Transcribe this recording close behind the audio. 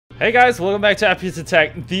Hey guys, welcome back to Aperture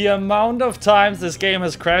Tech. The amount of times this game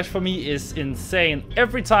has crashed for me is insane.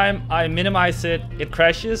 Every time I minimize it, it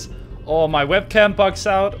crashes, or my webcam bugs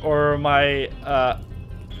out, or my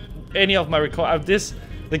any of my record.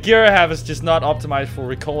 The gear I have is just not optimized for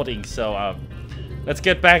recording. So let's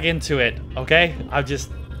get back into it, okay?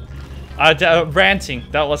 Ranting.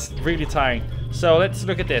 That was really tiring. So let's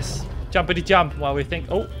look at this. Jumpity jump while we think.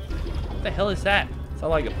 Oh, what the hell is that? Is that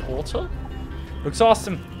like a portal? Looks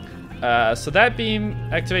awesome. So that beam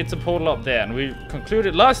activates a portal up there, and we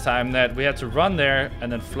concluded last time that we had to run there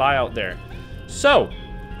and then fly out there. So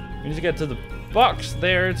we need to get to the box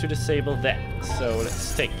there to disable that. So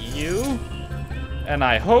let's take you, and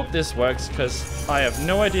I hope this works because I have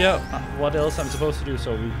no idea what else I'm supposed to do.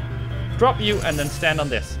 So we drop you and then stand on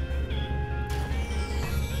this.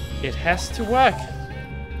 It has to work.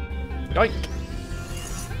 Yoink.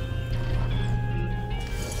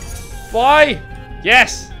 Fly!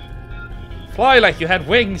 Yes! Fly like you had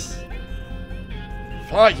wings.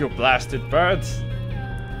 Fly, you blasted birds.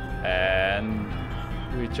 And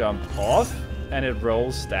we jump off and it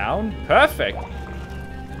rolls down. Perfect.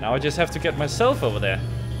 Now I just have to get myself over there.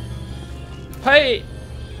 Hey!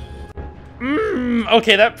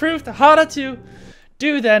 Okay, that proved harder to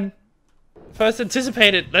do than first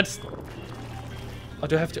anticipated. Let's... Oh,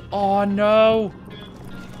 do I have to... Oh, no.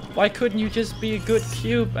 Why couldn't you just be a good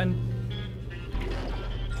cube and...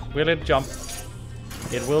 Will it jump?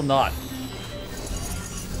 It will not.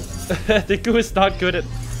 The goo is not good at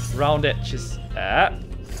round edges.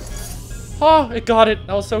 Oh, it got it.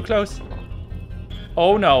 That was so close.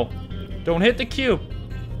 Oh no. Don't hit the cube.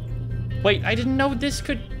 Wait, I didn't know this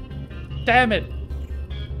could... Damn it.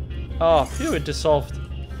 Oh, phew, it dissolved.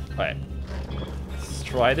 Alright. Let's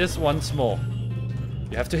try this once more.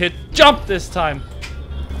 You have to hit jump this time.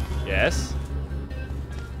 Yes.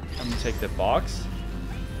 Let me take the box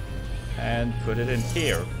and put it in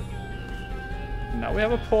here. Now we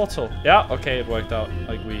have a portal. Yeah, okay, it worked out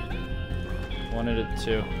like we wanted it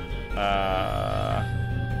to.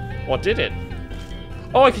 What did it?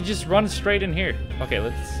 Oh, I could just run straight in here. Okay,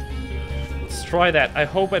 let's try that. I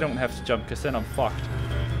hope I don't have to jump because then I'm fucked.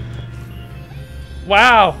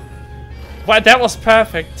 Wow. Wow, that was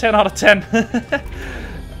perfect. 10 out of 10.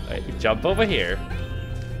 Right, we jump over here.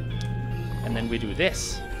 And then we do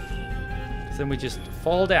this. Then we just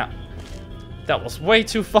fall down. That was way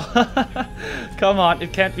too far. Come on,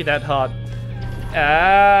 it can't be that hard.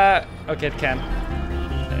 Okay, it can.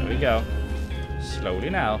 There we go.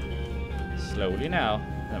 Slowly now. Slowly now.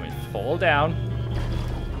 Then we fall down.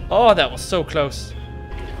 Oh, that was so close.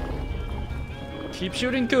 Keep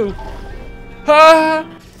shooting goo. Ah!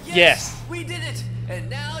 Yes! We did it! And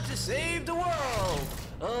now to save the world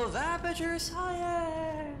of Aperture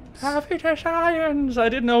Science! Aperture Science! I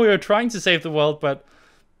didn't know we were trying to save the world, but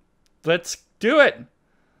let's do it!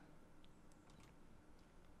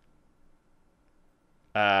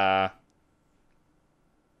 Where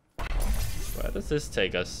does this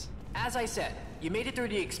take us? As I said, you made it through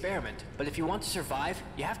the experiment, but if you want to survive,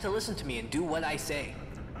 you have to listen to me and do what I say.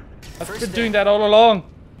 I've been doing that all along.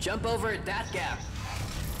 Jump over that gap.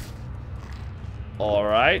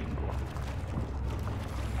 Alright.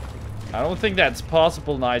 I don't think that's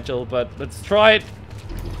possible, Nigel, but let's try it.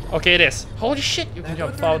 Okay, it is. Holy shit, you can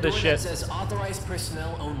jump out this shit. It says authorized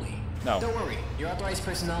personnel only. No. Don't worry, you're authorized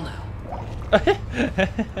personnel now.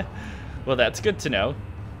 Well, that's good to know.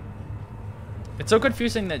 It's so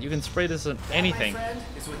confusing that you can spray this on anything. My friend,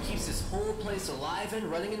 is what keeps this whole place alive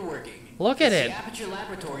and running and working. Look at it. The Aperture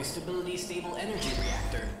Laboratory Stability Stable Energy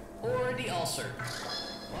Reactor, or the ulcer.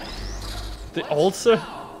 What? The ulcer?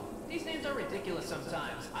 Wow. These names are ridiculous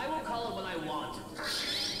sometimes. I will call it what I want.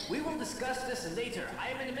 We will discuss this later. I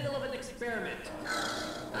am in the middle of an experiment.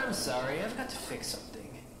 I'm sorry, I've got to fix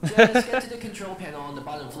something. Just get to the control panel on the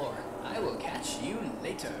bottom floor. I will catch you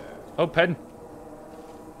later. Open.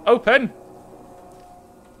 Open.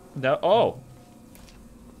 No. Oh.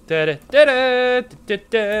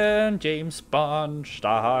 Da-da-da-da-da-da-da, James Bond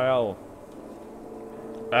style.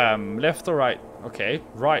 Left or right? Okay,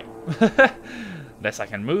 right. Unless I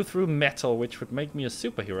can move through metal, which would make me a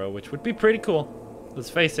superhero, which would be pretty cool. Let's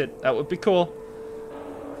face it, that would be cool.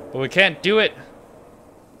 But we can't do it.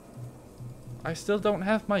 I still don't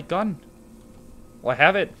have my gun. Well, I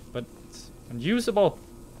have it, but it's unusable.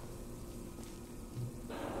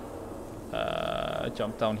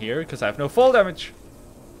 Jump down here, because I have no fall damage.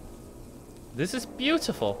 This is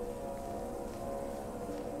beautiful.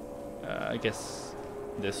 I guess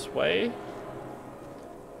this way.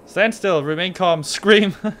 Stand still, remain calm,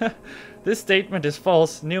 scream. This statement is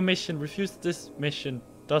false. New mission, refuse this mission.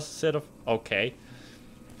 Does a set of... Okay.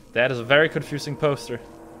 That is a very confusing poster.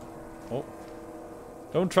 Oh.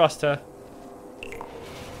 Don't trust her.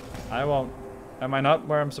 I won't. Am I not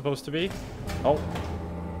where I'm supposed to be? Oh.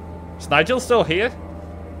 Is Nigel still here?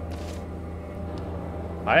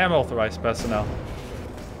 I am authorized personnel.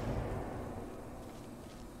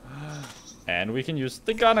 And we can use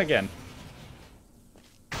the gun again.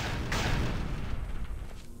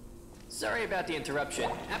 Sorry about the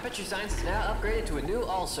interruption. Aperture Science is now upgraded to a new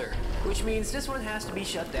ulcer, which means this one has to be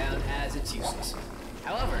shut down as it's useless.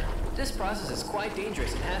 However, this process is quite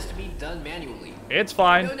dangerous and has to be done manually. It's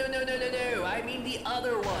fine. No. I mean the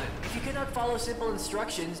other one. If you cannot follow simple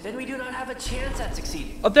instructions, then we do not have a chance at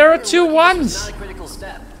succeeding. Oh, there are two ones. Not a critical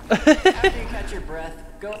step. After you catch your breath,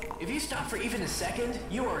 go. If you stop for even a second,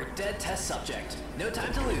 you are a dead test subject. No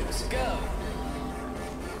time to lose. Go.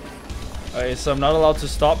 Okay, so I'm not allowed to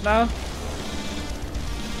stop now?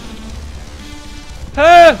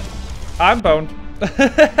 I'm boned.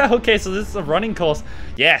 Okay, so this is a running course.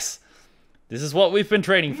 Yes. This is what we've been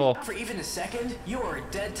training for. For even a second, you are a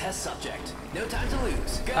dead test subject. No time to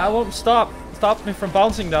lose. Go. I won't stop. Stop me from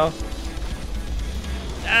bouncing though.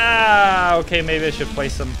 Ah, okay, maybe I should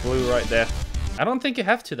place some blue right there. I don't think you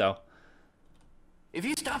have to though. If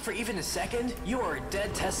you stop for even a second, you are a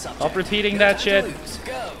dead test subject. Stop repeating no that time shit. To lose.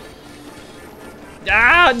 Go.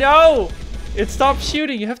 Ah, no! It stopped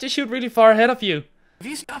shooting. You have to shoot really far ahead of you. If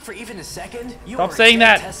you stop for even a second, you Stop are saying a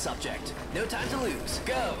dead that. test subject. No time to lose.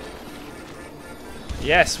 Go.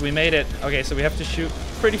 Yes, we made it. Okay, so we have to shoot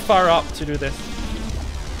pretty far up to do this.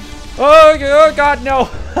 Oh god, no!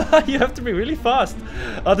 You have to be really fast.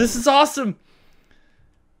 Oh, this is awesome.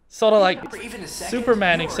 Sort of like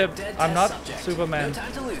Superman, except I'm not Superman. No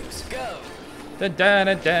time to lose. Go.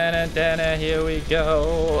 Here we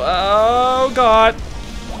go. Oh god.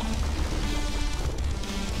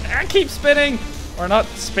 I keep spinning. Or not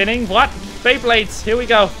spinning. What? Beyblades. Here we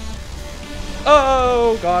go.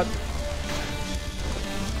 Oh god.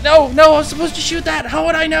 No, I was supposed to shoot that. How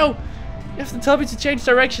would I know? You have to tell me to change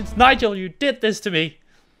directions. Nigel, you did this to me.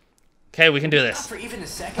 Okay, we can do this. For even a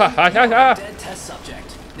second, you are a dead test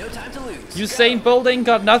subject. No time to lose. Usain Bolt ain't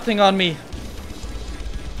got nothing on me.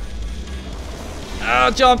 Oh,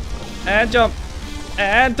 jump. And jump.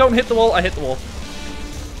 And don't hit the wall. I hit the wall.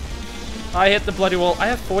 I hit the bloody wall. I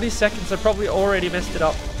have 40 seconds. I probably already messed it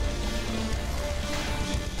up.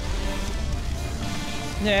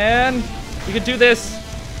 And we can do this.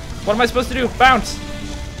 What am I supposed to do? Bounce.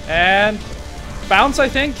 And bounce, I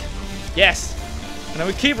think. Yes. And then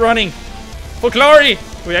we keep running. For glory.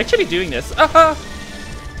 We're actually doing this.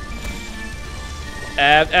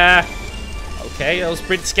 Okay, that was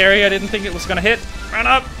pretty scary. I didn't think it was gonna hit. Run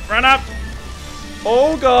up. Run up.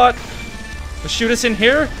 Oh, God. Shoot us in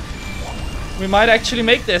here. We might actually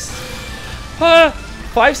make this.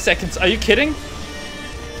 5 seconds. Are you kidding?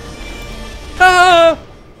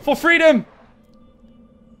 For freedom.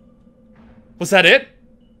 Was that it?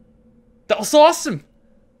 That was awesome.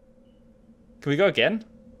 Can we go again?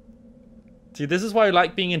 See, this is why I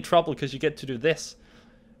like being in trouble, because you get to do this.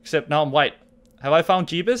 Except now I'm white. Have I found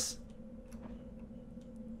Jeebus?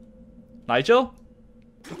 Nigel?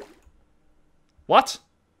 What?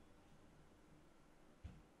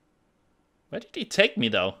 Where did he take me,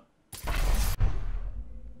 though?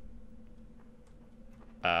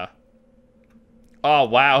 Oh,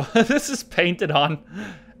 wow. This is painted on.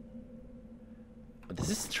 This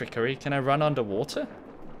is trickery. Can I run underwater?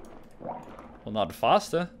 Well, not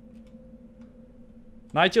faster.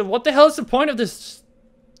 Nigel, what the hell is the point of this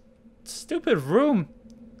stupid room?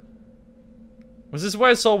 Was this where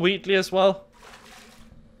I saw Wheatley as well?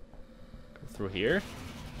 Go through here.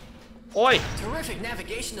 Oi! Terrific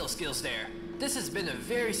navigational skills there. This has been a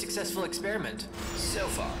very successful experiment so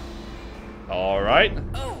far. Alright.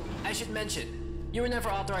 Oh, I should mention, you were never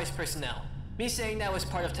authorized personnel. Me saying that was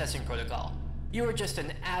part of testing protocol. You were just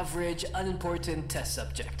an average, unimportant test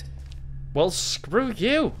subject. Well, screw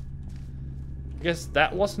you. I guess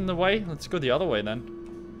that wasn't the way. Let's go the other way then.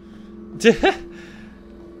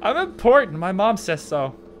 I'm important. My mom says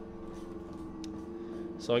so.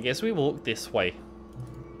 So I guess we walk this way.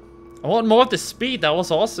 I want more of the speed. That was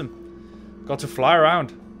awesome. Got to fly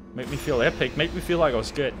around. Make me feel epic. Make me feel like I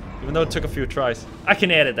was good. Even though it took a few tries. I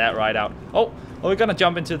can edit that right out. Oh, we're gonna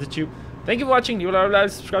jump into the tube. Thank you for watching. You will like,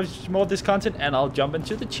 subscribe to more of this content, and I'll jump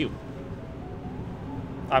into the tube.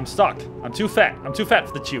 I'm stuck. I'm too fat. I'm too fat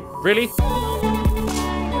for the tube. Really?